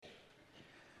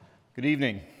Good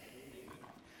evening.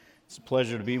 It's a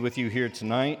pleasure to be with you here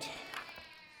tonight.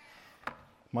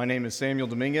 My name is Samuel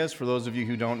Dominguez. For those of you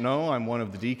who don't know, I'm one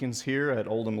of the deacons here at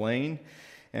Oldham Lane,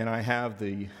 and I have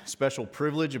the special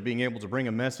privilege of being able to bring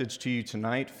a message to you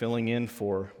tonight, filling in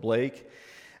for Blake.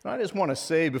 And I just want to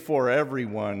say before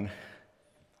everyone,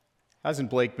 hasn't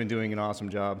Blake been doing an awesome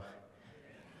job?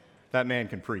 That man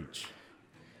can preach.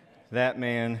 That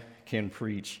man can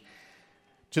preach.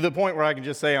 To the point where I can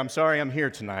just say, I'm sorry I'm here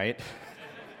tonight.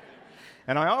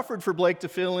 And I offered for Blake to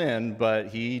fill in, but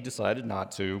he decided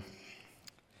not to.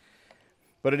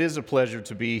 But it is a pleasure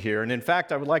to be here. And in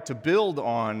fact, I would like to build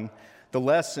on the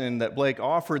lesson that Blake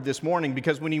offered this morning,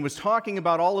 because when he was talking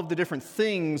about all of the different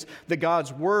things that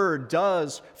God's Word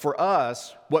does for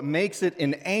us, what makes it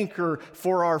an anchor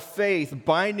for our faith,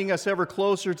 binding us ever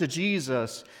closer to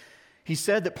Jesus, he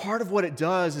said that part of what it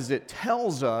does is it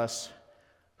tells us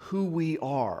who we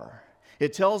are.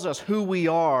 It tells us who we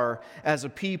are as a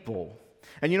people.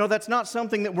 And you know, that's not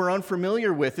something that we're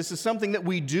unfamiliar with. This is something that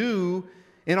we do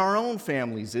in our own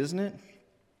families, isn't it?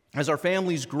 As our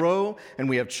families grow and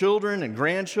we have children and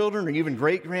grandchildren or even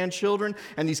great-grandchildren,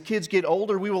 and these kids get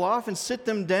older, we will often sit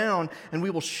them down and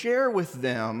we will share with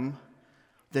them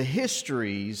the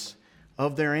histories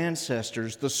of their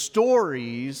ancestors, the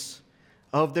stories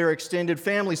of their extended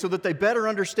family, so that they better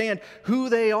understand who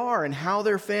they are and how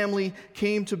their family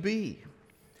came to be.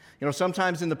 You know,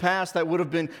 sometimes in the past that would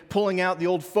have been pulling out the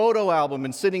old photo album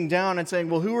and sitting down and saying,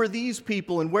 well, who are these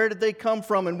people and where did they come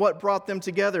from and what brought them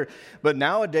together? But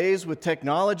nowadays with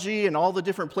technology and all the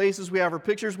different places we have our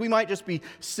pictures, we might just be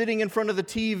sitting in front of the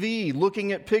TV,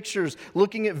 looking at pictures,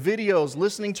 looking at videos,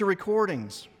 listening to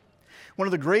recordings. One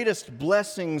of the greatest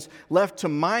blessings left to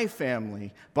my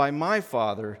family by my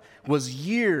father was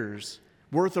years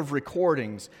worth of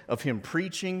recordings of him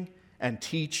preaching and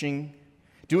teaching,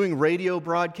 doing radio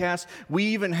broadcasts. We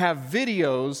even have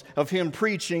videos of him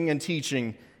preaching and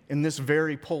teaching in this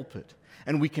very pulpit.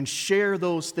 And we can share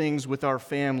those things with our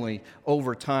family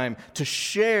over time to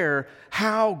share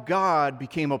how God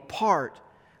became a part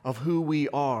of who we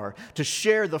are, to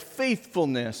share the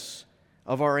faithfulness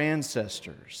of our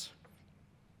ancestors.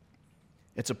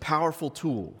 It's a powerful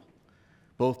tool,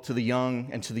 both to the young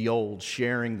and to the old,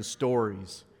 sharing the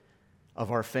stories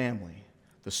of our family,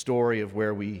 the story of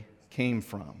where we came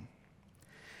from.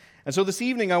 And so this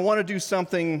evening, I want to do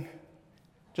something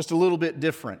just a little bit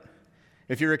different.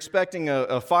 If you're expecting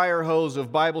a fire hose of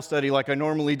Bible study like I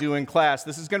normally do in class,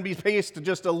 this is going to be paced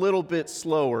just a little bit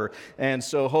slower. And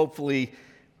so hopefully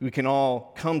we can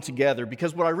all come together,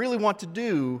 because what I really want to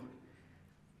do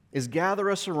is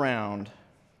gather us around,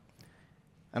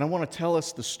 and I want to tell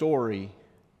us the story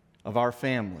of our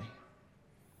family.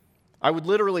 I would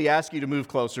literally ask you to move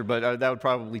closer, but that would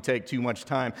probably take too much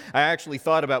time. I actually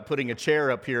thought about putting a chair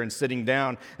up here and sitting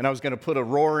down, and I was going to put a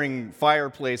roaring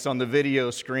fireplace on the video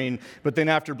screen, but then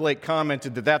after Blake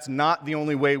commented that that's not the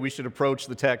only way we should approach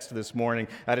the text this morning,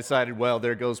 I decided, well,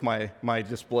 there goes my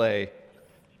display.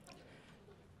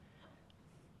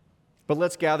 But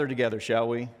let's gather together, shall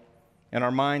we? In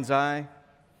our mind's eye,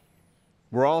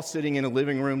 we're all sitting in a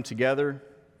living room together.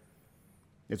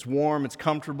 It's warm, it's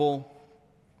comfortable,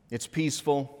 it's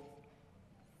peaceful.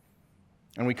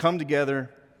 And we come together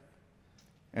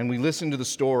and we listen to the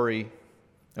story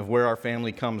of where our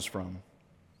family comes from.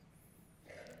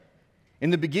 In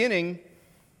the beginning,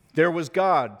 there was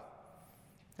God,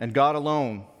 and God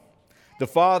alone, the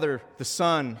Father, the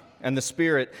Son, and the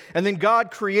Spirit. And then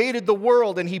God created the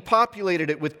world, and He populated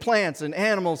it with plants and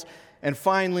animals, and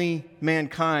finally,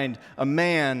 mankind, a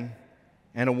man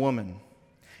and a woman.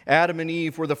 Adam and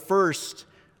Eve were the first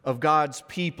of God's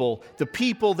people, the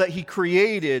people that He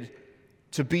created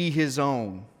to be His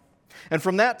own. And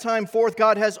from that time forth,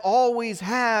 God has always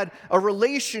had a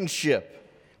relationship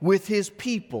with His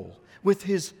people, with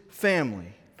His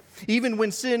family. Even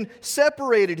when sin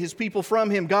separated His people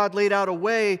from Him, God laid out a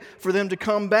way for them to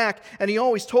come back, and He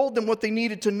always told them what they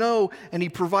needed to know, and He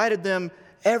provided them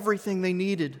everything they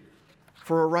needed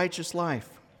for a righteous life.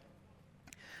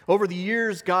 Over the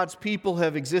years, God's people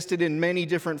have existed in many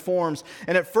different forms.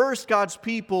 And at first, God's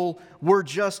people were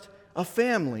just a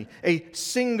family, a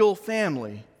single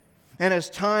family. And as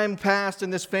time passed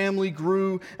and this family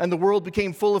grew and the world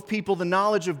became full of people, the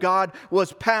knowledge of God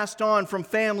was passed on from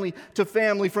family to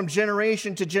family, from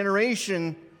generation to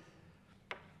generation.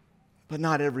 But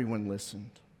not everyone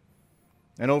listened.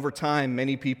 And over time,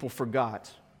 many people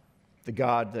forgot the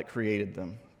God that created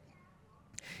them.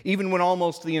 Even when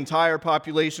almost the entire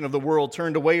population of the world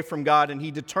turned away from God and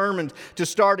He determined to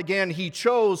start again, He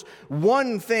chose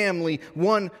one family,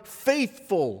 one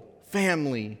faithful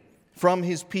family from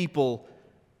His people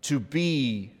to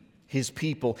be his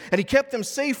people. And he kept them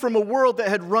safe from a world that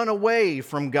had run away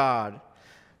from God.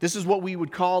 This is what we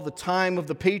would call the time of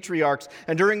the patriarchs.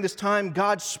 And during this time,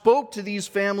 God spoke to these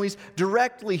families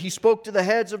directly. He spoke to the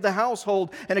heads of the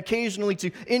household and occasionally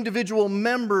to individual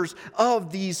members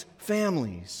of these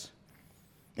families.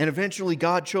 And eventually,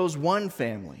 God chose one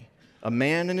family, a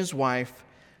man and his wife,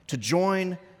 to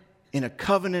join in a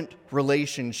covenant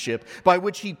relationship by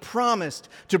which he promised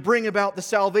to bring about the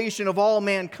salvation of all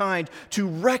mankind, to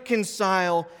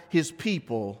reconcile his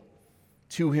people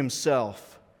to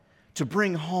himself, to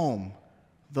bring home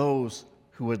those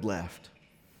who had left.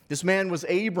 This man was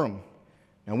Abram,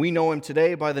 and we know him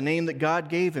today by the name that God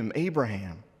gave him,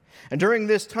 Abraham. And during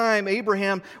this time,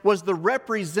 Abraham was the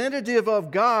representative of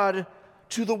God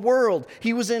to the world.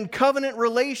 He was in covenant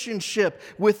relationship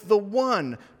with the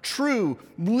one true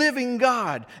living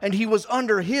God, and he was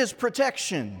under his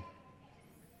protection.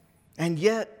 And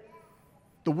yet,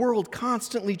 the world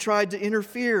constantly tried to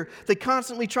interfere. They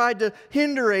constantly tried to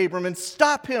hinder Abram and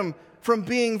stop him from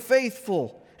being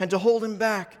faithful and to hold him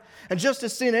back. And just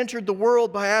as sin entered the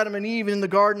world by Adam and Eve in the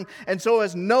garden, and so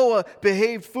as Noah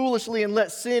behaved foolishly and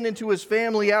let sin into his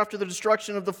family after the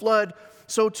destruction of the flood,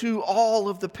 so too all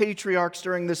of the patriarchs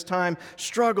during this time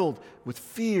struggled with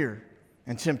fear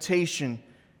and temptation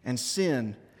and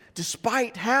sin,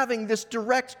 despite having this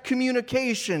direct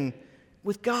communication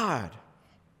with God.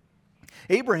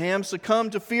 Abraham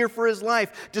succumbed to fear for his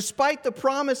life, despite the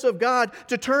promise of God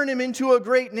to turn him into a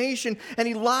great nation, and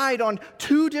he lied on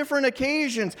 2 different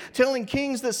occasions, telling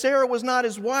kings that Sarah was not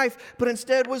his wife, but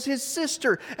instead was his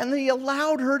sister, and he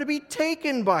allowed her to be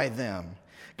taken by them.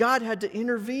 God had to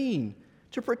intervene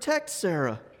to protect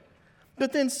Sarah.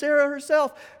 But then Sarah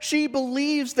herself, she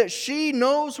believes that she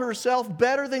knows herself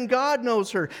better than God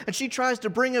knows her, and she tries to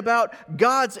bring about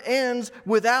God's ends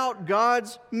without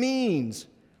God's means.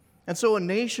 And so a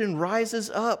nation rises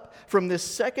up from this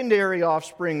secondary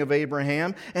offspring of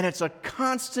Abraham, and it's a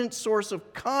constant source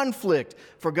of conflict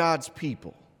for God's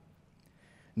people.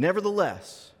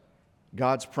 Nevertheless,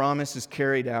 God's promise is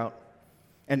carried out,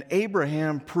 and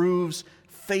Abraham proves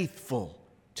faithful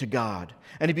to God,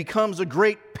 and he becomes a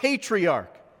great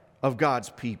patriarch of God's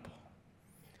people.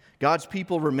 God's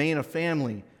people remain a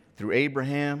family through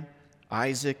Abraham,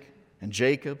 Isaac, and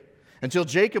Jacob, until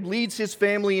Jacob leads his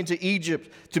family into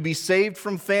Egypt to be saved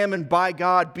from famine by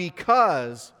God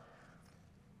because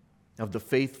of the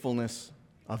faithfulness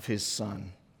of his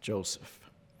son,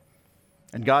 Joseph.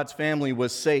 And God's family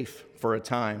was safe for a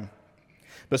time.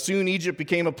 But soon Egypt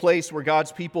became a place where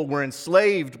God's people were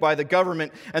enslaved by the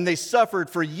government, and they suffered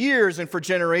for years and for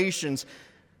generations.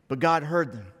 But God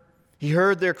heard them. He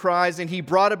heard their cries, and he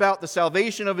brought about the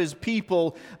salvation of his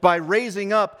people by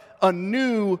raising up a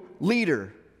new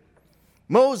leader.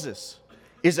 Moses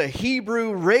is a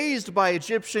Hebrew raised by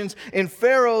Egyptians in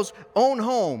Pharaoh's own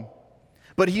home,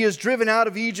 but he is driven out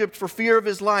of Egypt for fear of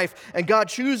his life, and God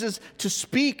chooses to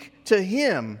speak to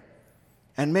him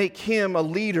and make him a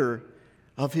leader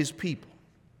of his people.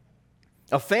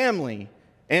 A family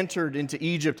entered into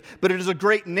Egypt, but it is a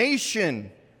great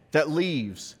nation that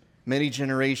leaves many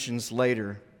generations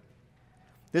later.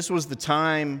 This was the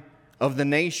time of the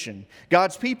nation.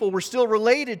 God's people were still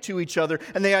related to each other,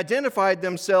 and they identified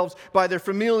themselves by their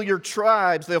familial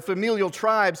tribes.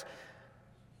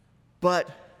 But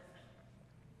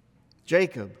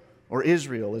Jacob, or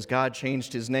Israel, as God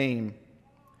changed his name,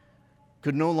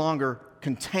 could no longer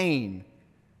contain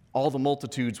all the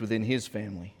multitudes within his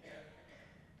family.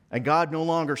 And God no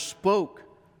longer spoke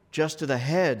just to the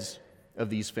heads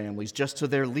of these families, just to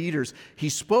their leaders. He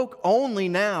spoke only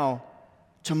now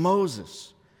to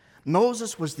Moses.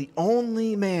 Moses was the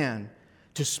only man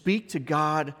to speak to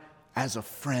God as a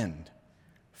friend,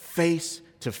 face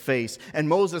to face. And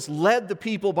Moses led the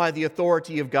people by the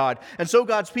authority of God. And so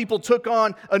God's people took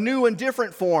on a new and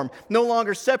different form, no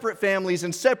longer separate families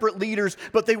and separate leaders,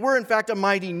 but they were in fact a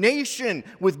mighty nation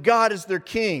with God as their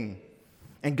king.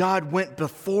 And God went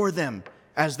before them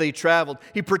as they traveled.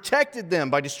 He protected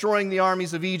them by destroying the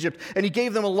armies of Egypt, and he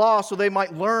gave them a law so they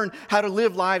might learn how to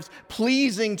live lives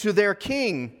pleasing to their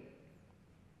king.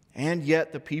 And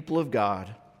yet the people of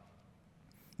God,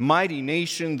 mighty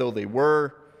nation though they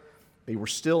were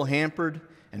still hampered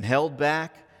and held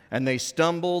back, and they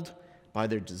stumbled by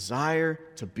their desire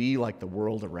to be like the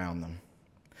world around them.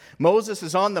 Moses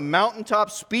is on the mountaintop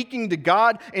speaking to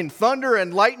God in thunder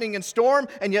and lightning and storm,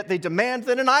 and yet they demand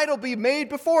that an idol be made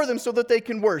before them so that they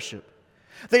can worship.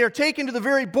 They are taken to the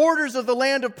very borders of the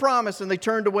land of promise, and they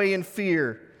turned away in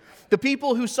fear. The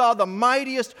people who saw the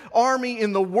mightiest army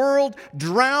in the world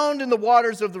drowned in the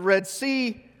waters of the Red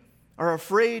Sea are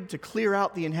afraid to clear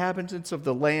out the inhabitants of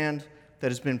the land that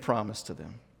has been promised to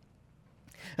them.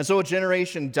 And so a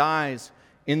generation dies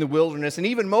in the wilderness. And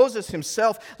even Moses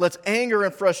himself lets anger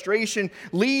and frustration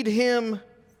lead him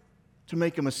to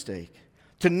make a mistake,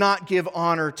 to not give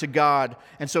honor to God.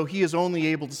 And so he is only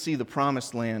able to see the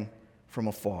promised land from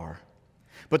afar.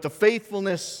 But the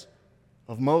faithfulness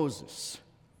of Moses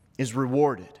is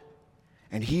rewarded,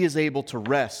 and he is able to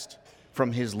rest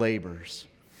from his labors.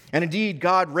 And indeed,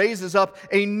 God raises up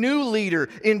a new leader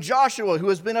in Joshua who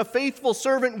has been a faithful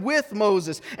servant with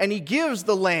Moses, and he gives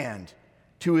the land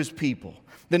to his people.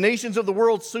 The nations of the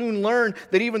world soon learn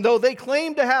that even though they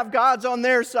claim to have gods on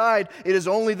their side, it is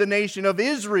only the nation of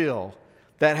Israel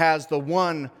that has the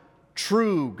one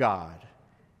true God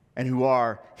and who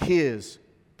are his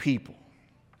people.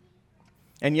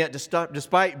 And yet,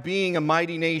 despite being a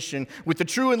mighty nation with the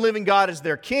true and living God as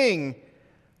their king,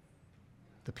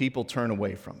 the people turn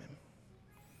away from him.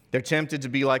 They're tempted to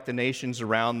be like the nations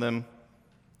around them,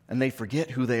 and they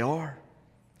forget who they are.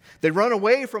 They run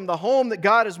away from the home that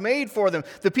God has made for them.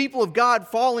 The people of God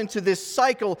fall into this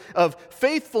cycle of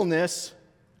faithfulness,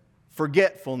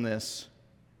 forgetfulness,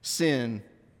 sin,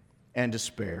 and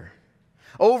despair.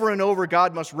 Over and over,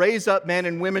 God must raise up men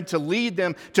and women to lead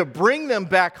them, to bring them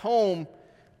back home.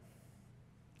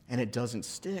 And it doesn't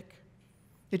stick.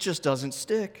 It just doesn't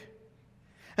stick.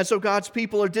 And so God's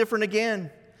people are different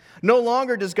again. No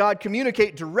longer does God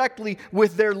communicate directly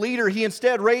with their leader. He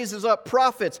instead raises up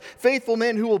prophets, faithful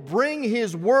men who will bring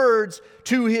his words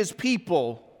to his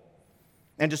people.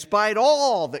 And despite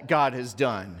all that God has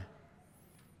done,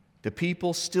 the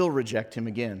people still reject him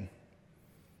again.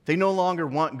 They no longer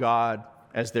want God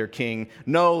as their king.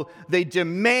 No, they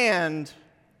demand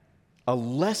a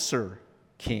lesser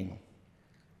king.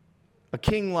 A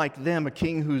king like them, a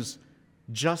king who's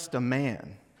just a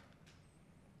man.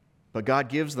 But God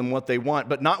gives them what they want,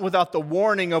 but not without the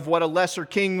warning of what a lesser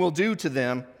king will do to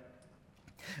them.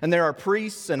 And there are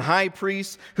priests and high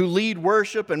priests who lead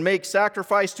worship and make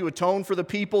sacrifice to atone for the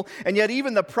people. And yet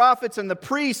even the prophets and the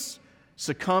priests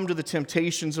succumb to the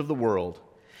temptations of the world.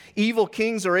 Evil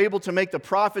kings are able to make the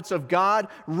prophets of God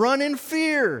run in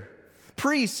fear.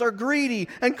 Priests are greedy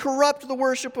and corrupt the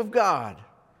worship of God.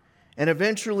 And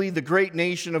eventually the great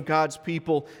nation of God's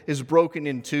people is broken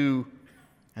in two,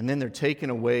 and then they're taken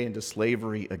away into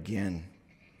slavery again.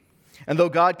 And though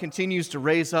God continues to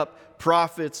raise up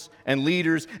prophets and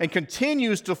leaders and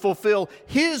continues to fulfill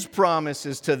his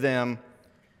promises to them,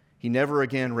 he never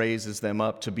again raises them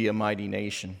up to be a mighty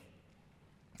nation.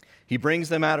 He brings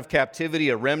them out of captivity,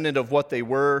 a remnant of what they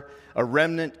were, a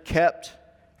remnant kept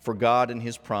for God and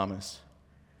his promise.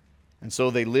 And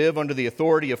so they live under the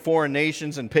authority of foreign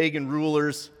nations and pagan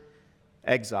rulers,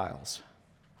 exiles,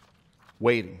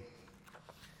 waiting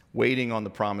on the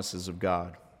promises of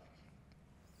God.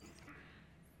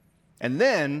 And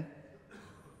then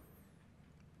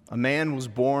a man was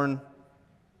born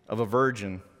of a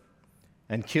virgin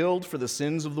and killed for the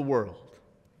sins of the world.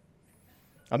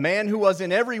 A man who was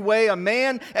in every way a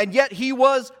man, and yet he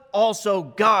was also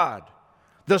God,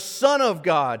 the Son of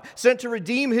God, sent to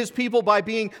redeem his people by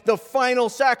being the final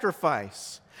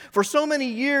sacrifice. For so many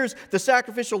years, the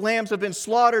sacrificial lambs have been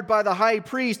slaughtered by the high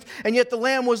priest, and yet the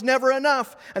lamb was never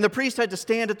enough, and the priest had to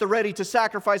stand at the ready to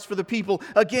sacrifice for the people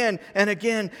again and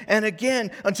again and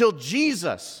again until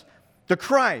Jesus, the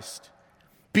Christ,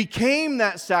 became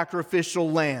that sacrificial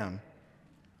lamb.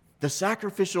 The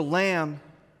sacrificial lamb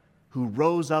who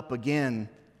rose up again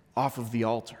off of the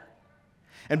altar.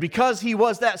 And because he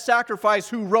was that sacrifice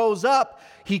who rose up,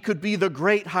 he could be the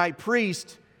great high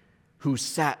priest who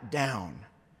sat down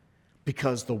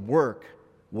because the work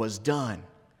was done.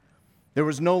 There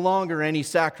was no longer any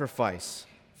sacrifice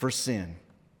for sin.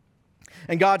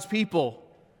 And God's people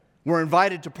were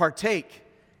invited to partake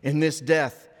in this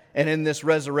death and in this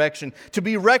resurrection, to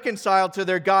be reconciled to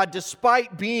their God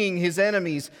despite being his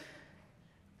enemies.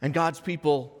 And God's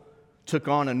people took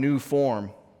on a new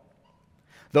form.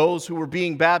 Those who were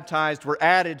being baptized were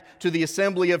added to the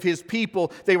assembly of his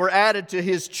people. They were added to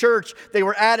his church. They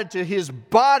were added to his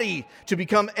body to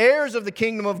become heirs of the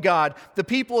kingdom of God. The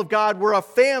people of God were a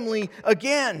family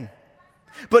again,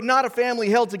 but not a family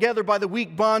held together by the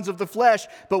weak bonds of the flesh,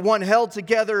 but one held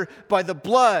together by the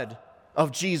blood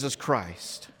of Jesus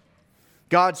Christ.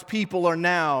 God's people are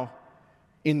now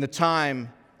in the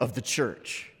time of the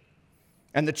church.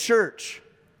 And the church,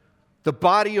 the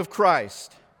body of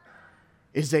Christ,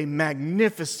 is a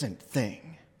magnificent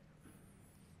thing.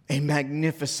 A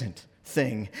magnificent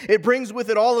thing. It brings with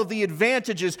it all of the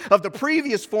advantages of the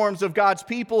previous forms of God's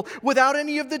people without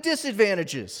any of the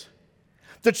disadvantages.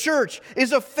 The church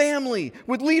is a family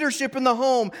with leadership in the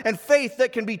home and faith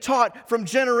that can be taught from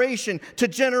generation to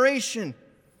generation.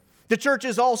 The church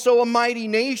is also a mighty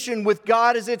nation with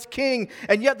God as its king,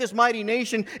 and yet this mighty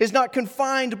nation is not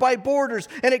confined by borders,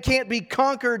 and it can't be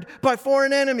conquered by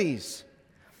foreign enemies.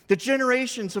 The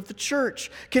generations of the church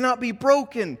cannot be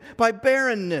broken by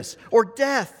barrenness or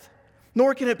death,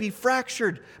 nor can it be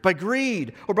fractured by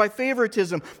greed or by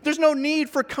favoritism. There's no need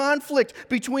for conflict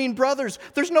between brothers.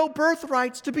 There's no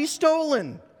birthrights to be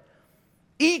stolen.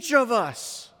 Each of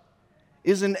us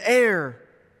is an heir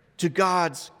to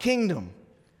God's kingdom.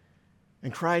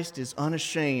 And Christ is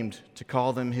unashamed to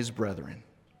call them his brethren.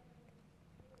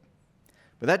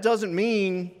 But that doesn't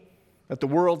mean that the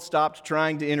world stopped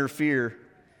trying to interfere.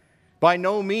 By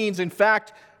no means. In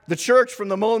fact, the church from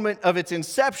the moment of its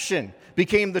inception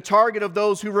became the target of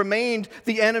those who remained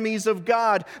the enemies of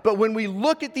God. But when we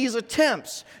look at these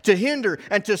attempts to hinder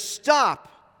and to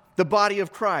stop the body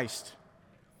of Christ,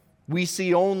 we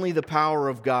see only the power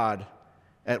of God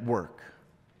at work.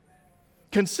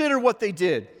 Consider what they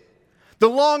did. The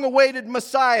long-awaited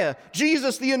Messiah,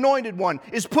 Jesus the Anointed One,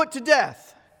 is put to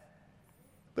death.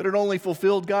 But it only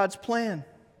fulfilled God's plan.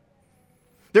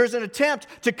 There's an attempt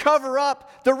to cover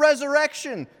up the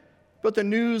resurrection, but the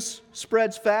news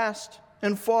spreads fast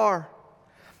and far.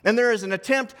 And there is an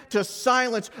attempt to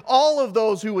silence all of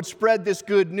those who would spread this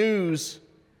good news,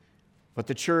 but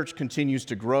the church continues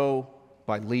to grow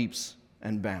by leaps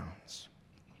and bounds.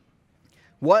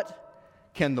 What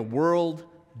can the world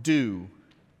do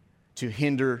to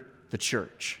hinder the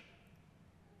church?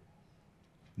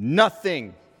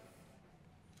 Nothing.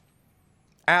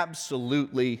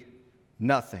 Absolutely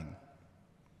nothing.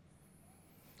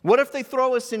 What if they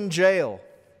throw us in jail?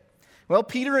 Well,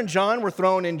 Peter and John were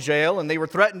thrown in jail and they were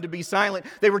threatened to be silent.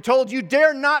 They were told, "You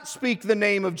dare not speak the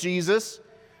name of Jesus."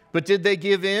 But did they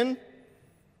give in?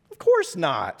 Of course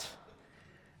not.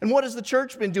 And what has the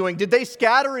church been doing? Did they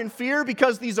scatter in fear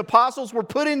because these apostles were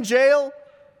put in jail?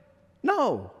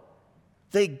 No.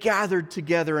 They gathered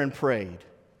together and prayed.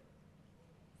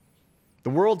 The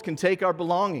world can take our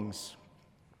belongings.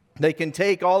 They can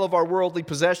take all of our worldly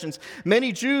possessions.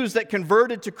 Many Jews that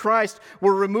converted to Christ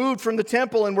were removed from the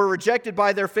temple and were rejected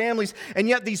by their families. And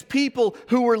yet these people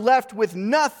who were left with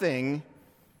nothing,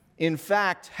 in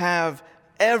fact, have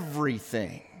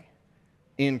everything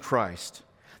in Christ.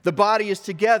 The body is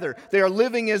together. They are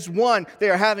living as one.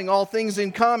 They are having all things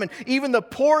in common. Even the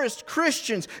poorest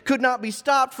Christians could not be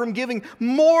stopped from giving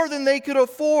more than they could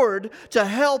afford to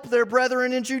help their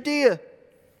brethren in Judea.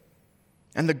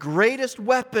 And the greatest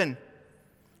weapon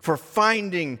for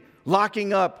finding,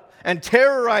 locking up, and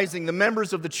terrorizing the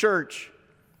members of the church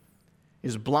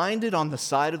is blinded on the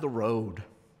side of the road.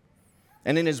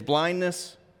 And in his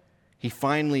blindness, he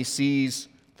finally sees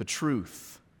the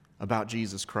truth about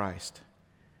Jesus Christ.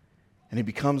 And he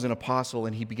becomes an apostle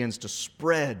and he begins to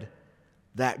spread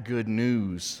that good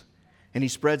news. And he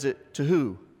spreads it to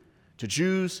who? To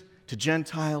Jews, to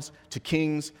Gentiles, to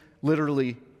kings,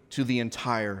 literally to the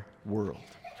entire world.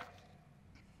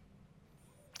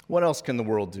 What else can the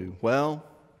world do? Well,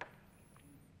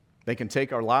 they can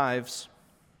take our lives.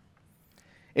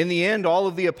 In the end, all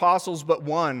of the apostles but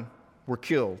one were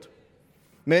killed.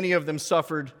 Many of them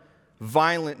suffered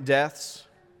violent deaths.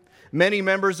 Many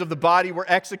members of the body were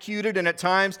executed, and at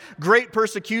times, great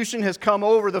persecution has come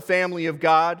over the family of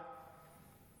God.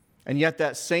 And yet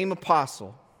that same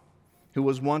apostle who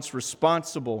was once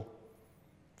responsible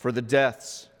for the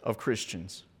deaths of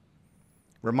Christians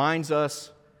reminds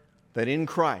us that in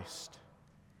Christ,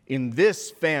 in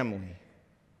this family,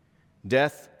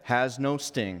 death has no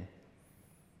sting,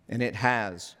 and it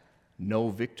has no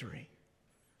victory.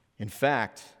 In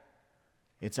fact,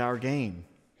 it's our game.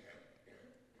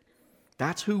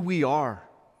 That's who we are.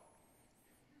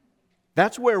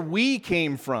 That's where we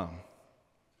came from.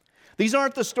 These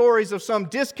aren't the stories of some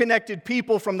disconnected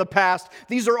people from the past.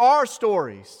 These are our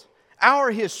stories,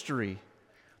 our history.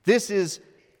 This is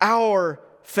our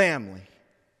family.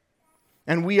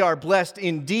 And we are blessed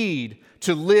indeed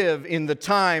to live in the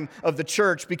time of the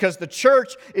church, because the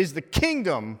church is the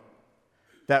kingdom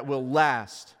that will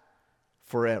last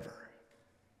forever.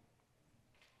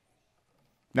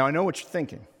 Now, I know what you're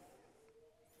thinking.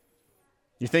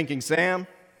 You're thinking, Sam,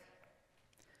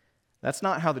 that's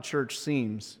not how the church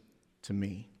seems to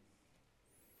me.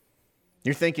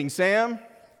 You're thinking, Sam,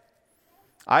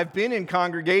 I've been in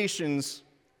congregations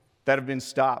that have been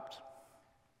stopped.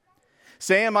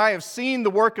 Sam, I have seen the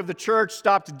work of the church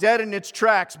stopped dead in its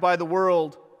tracks by the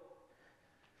world.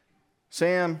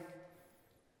 Sam,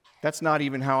 that's not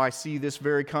even how I see this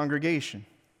very congregation.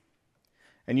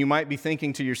 And you might be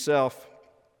thinking to yourself,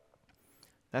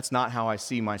 that's not how I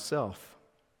see myself.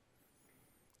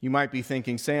 You might be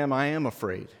thinking, Sam, I am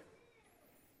afraid.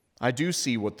 I do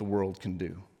see what the world can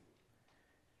do.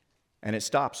 And it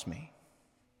stops me.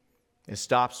 It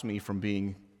stops me from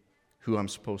being who I'm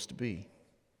supposed to be.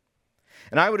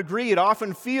 And I would agree, it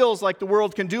often feels like the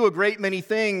world can do a great many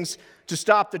things to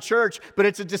stop the church, but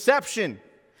it's a deception.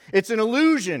 It's an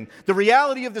illusion. The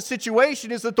reality of the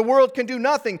situation is that the world can do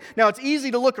nothing. Now, it's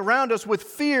easy to look around us with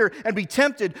fear and be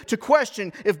tempted to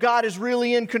question if God is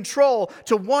really in control,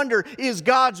 to wonder, is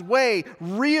God's way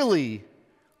really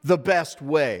the best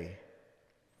way?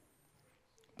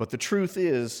 But the truth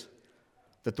is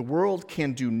that the world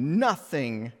can do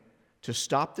nothing to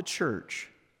stop the church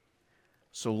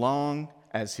so long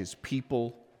as His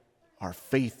people are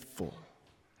faithful.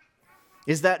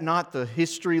 Is that not the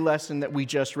history lesson that we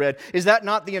just read? Is that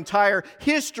not the entire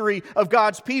history of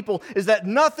God's people? Is that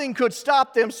nothing could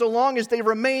stop them so long as they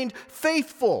remained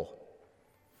faithful?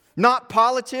 Not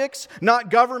politics, not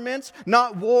governments,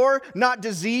 not war, not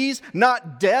disease,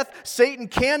 not death. Satan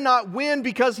cannot win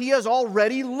because he has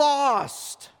already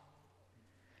lost.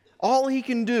 All he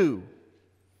can do,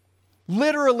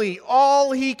 literally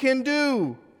all he can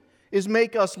do, is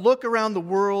make us look around the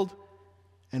world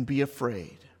and be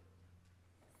afraid.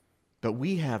 But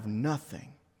we have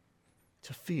nothing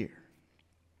to fear.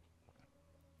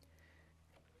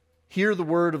 Hear the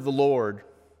word of the Lord.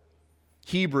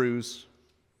 Hebrews,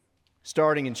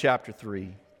 starting in chapter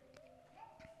 3.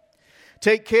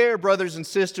 Take care, brothers and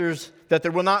sisters, that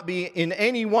there will not be in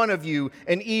any one of you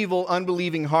an evil,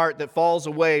 unbelieving heart that falls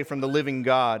away from the living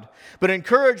God. But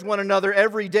encourage one another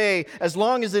every day, as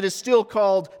long as it is still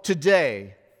called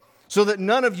today, so that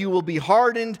none of you will be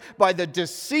hardened by the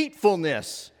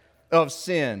deceitfulness of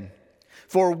sin.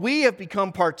 For we have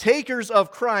become partakers of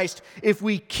Christ if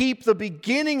we keep the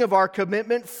beginning of our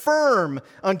commitment firm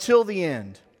until the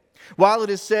end. While it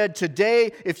is said,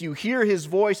 today, if you hear His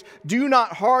voice, do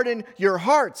not harden your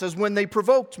hearts as when they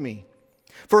provoked me.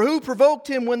 For who provoked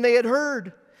him when they had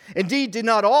heard? Indeed, did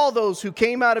not all those who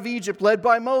came out of Egypt led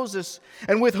by Moses?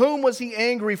 And with whom was he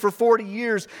angry for 40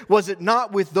 years? Was it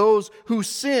not with those who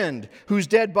sinned, whose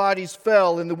dead bodies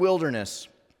fell in the wilderness?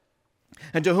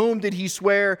 And to whom did he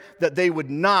swear that they would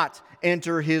not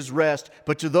enter his rest,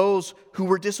 but to those who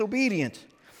were disobedient?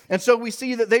 And so we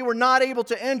see that they were not able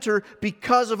to enter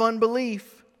because of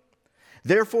unbelief.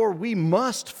 Therefore, we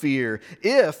must fear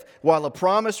if, while a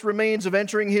promise remains of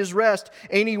entering his rest,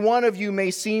 any one of you may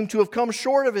seem to have come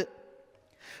short of it.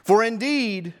 For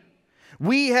indeed,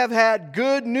 we have had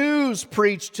good news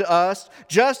preached to us,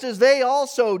 just as they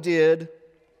also did.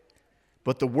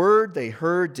 But the word they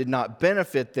heard did not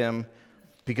benefit them,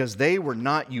 because they were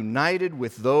not united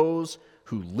with those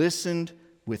who listened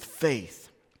with faith.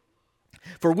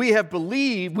 For we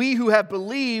who have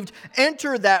believed,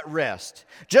 enter that rest.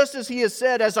 Just as he has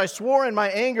said, as I swore in my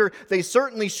anger, they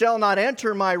certainly shall not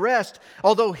enter my rest,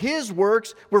 although his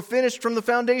works were finished from the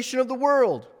foundation of the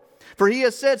world. For he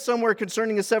has said somewhere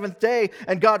concerning the seventh day,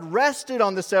 and God rested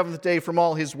on the seventh day from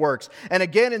all his works. And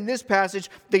again in this passage,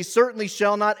 they certainly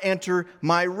shall not enter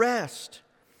my rest.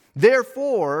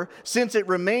 Therefore, since it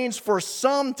remains for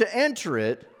some to enter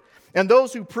it, and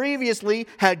those who previously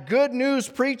had good news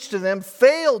preached to them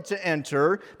failed to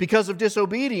enter because of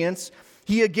disobedience,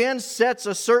 he again sets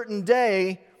a certain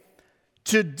day,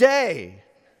 today,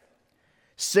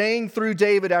 saying through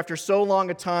David after so long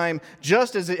a time,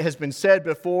 just as it has been said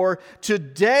before,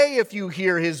 today if you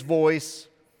hear his voice,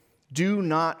 do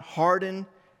not harden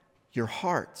your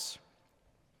hearts.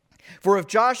 For if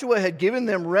Joshua had given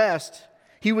them rest,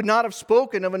 he would not have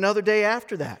spoken of another day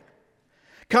after that.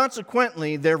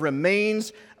 Consequently, there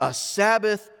remains a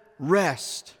Sabbath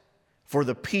rest for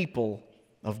the people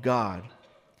of God.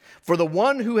 For the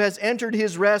one who has entered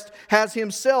his rest has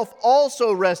himself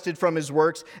also rested from his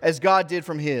works as God did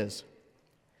from his.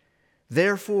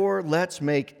 Therefore, let's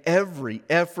make every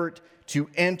effort to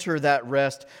enter that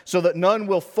rest so that none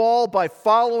will fall by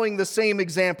following the same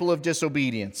example of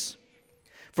disobedience.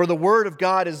 For the word of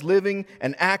God is living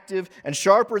and active and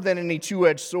sharper than any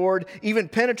two-edged sword, even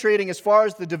penetrating as far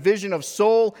as the division of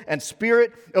soul and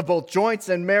spirit, of both joints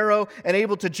and marrow, and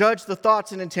able to judge the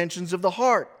thoughts and intentions of the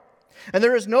heart. And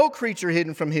there is no creature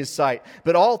hidden from his sight,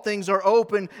 but all things are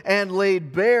open and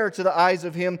laid bare to the eyes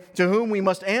of him to whom we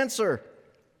must answer.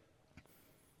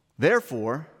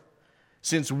 Therefore,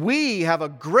 since we have a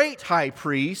great high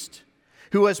priest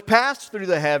who has passed through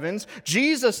the heavens,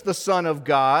 Jesus the Son of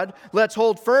God, let's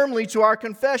hold firmly to our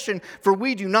confession, for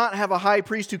we do not have a high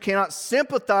priest who cannot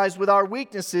sympathize with our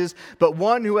weaknesses, but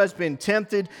one who has been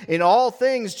tempted in all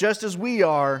things just as we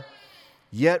are,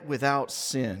 yet without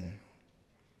sin.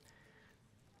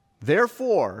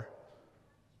 Therefore,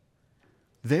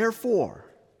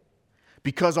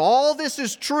 because all this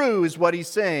is true, is what he's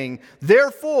saying,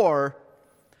 therefore,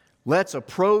 let's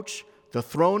approach the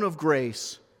throne of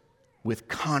grace with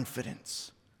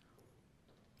confidence.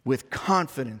 With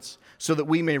confidence, so that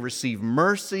we may receive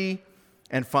mercy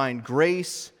and find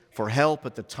grace for help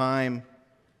at the time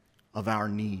of our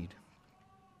need.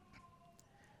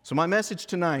 So my message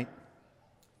tonight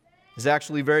is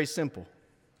actually very simple.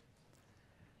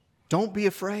 Don't be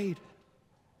afraid.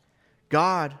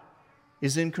 God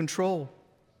is in control,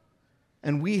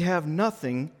 and we have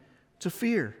nothing to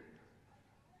fear.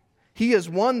 He has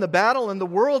won the battle, and the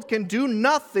world can do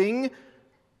nothing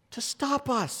to stop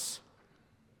us.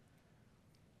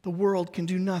 The world can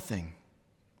do nothing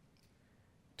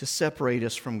to separate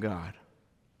us from God.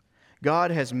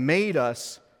 God has made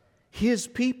us His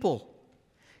people,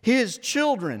 His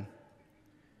children,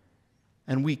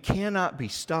 and we cannot be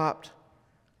stopped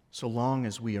so long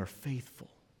as we are faithful.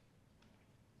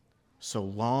 So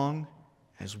long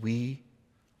as we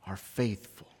are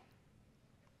faithful.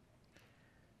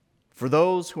 For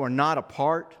those who are not a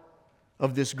part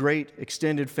of this great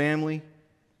extended family,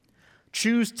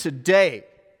 choose today.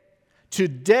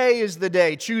 Today is the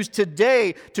day. Choose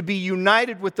today to be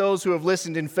united with those who have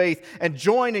listened in faith and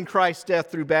join in Christ's death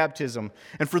through baptism.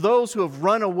 And for those who have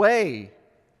run away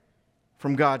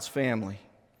from God's family,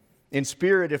 in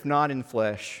spirit if not in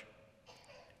flesh,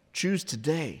 choose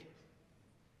today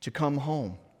to come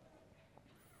home.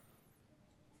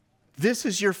 This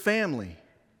is your family,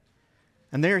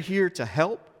 and they're here to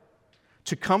help,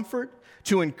 to comfort,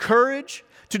 to encourage,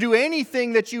 to do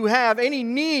anything that you have, any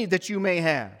need that you may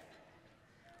have.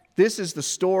 This is the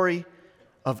story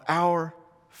of our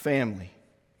family.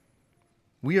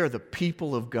 We are the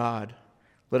people of God.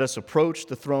 Let us approach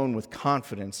the throne with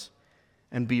confidence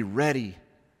and be ready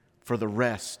for the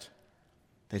rest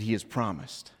that He has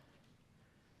promised.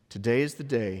 Today is the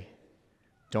day.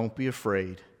 Don't be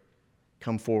afraid.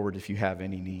 Come forward if you have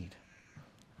any need.